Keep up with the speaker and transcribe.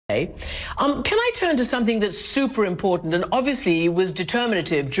Can I turn to something that's super important and obviously was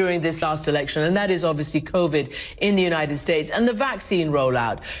determinative during this last election, and that is obviously COVID in the United States and the vaccine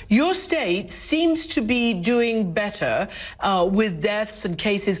rollout. Your state seems to be doing better with deaths and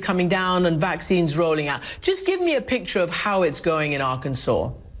cases coming down and vaccines rolling out. Just give me a picture of how it's going in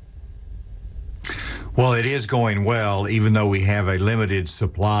Arkansas. Well, it is going well, even though we have a limited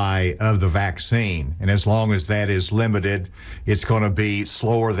supply of the vaccine. And as long as that is limited, it's going to be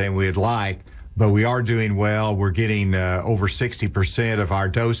slower than we'd like. But we are doing well. We're getting over 60% of our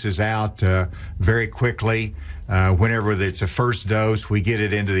doses out very quickly. Whenever it's a first dose, we get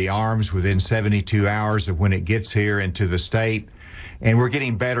it into the arms within 72 hours of when it gets here into the state. And we're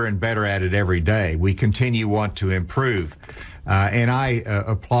getting better and better at it every day. We want to improve. And I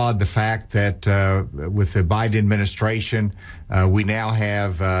applaud the fact that with the Biden administration, we now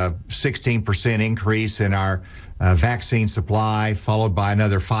have 16% increase in our vaccine supply, followed by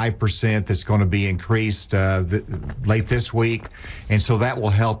another 5% that's going to be increased late this week. And so that will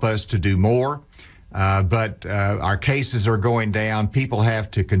help us to do more. But our cases are going down. People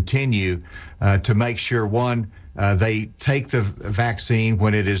have to continue to make sure, one, they take the vaccine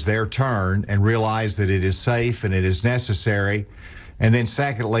when it is their turn and realize that it is safe and it is necessary. And then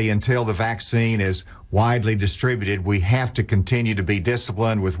secondly, until the vaccine is widely distributed, we have to continue to be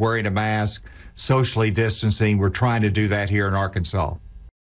disciplined with wearing a mask, socially distancing. We're trying to do that here in Arkansas.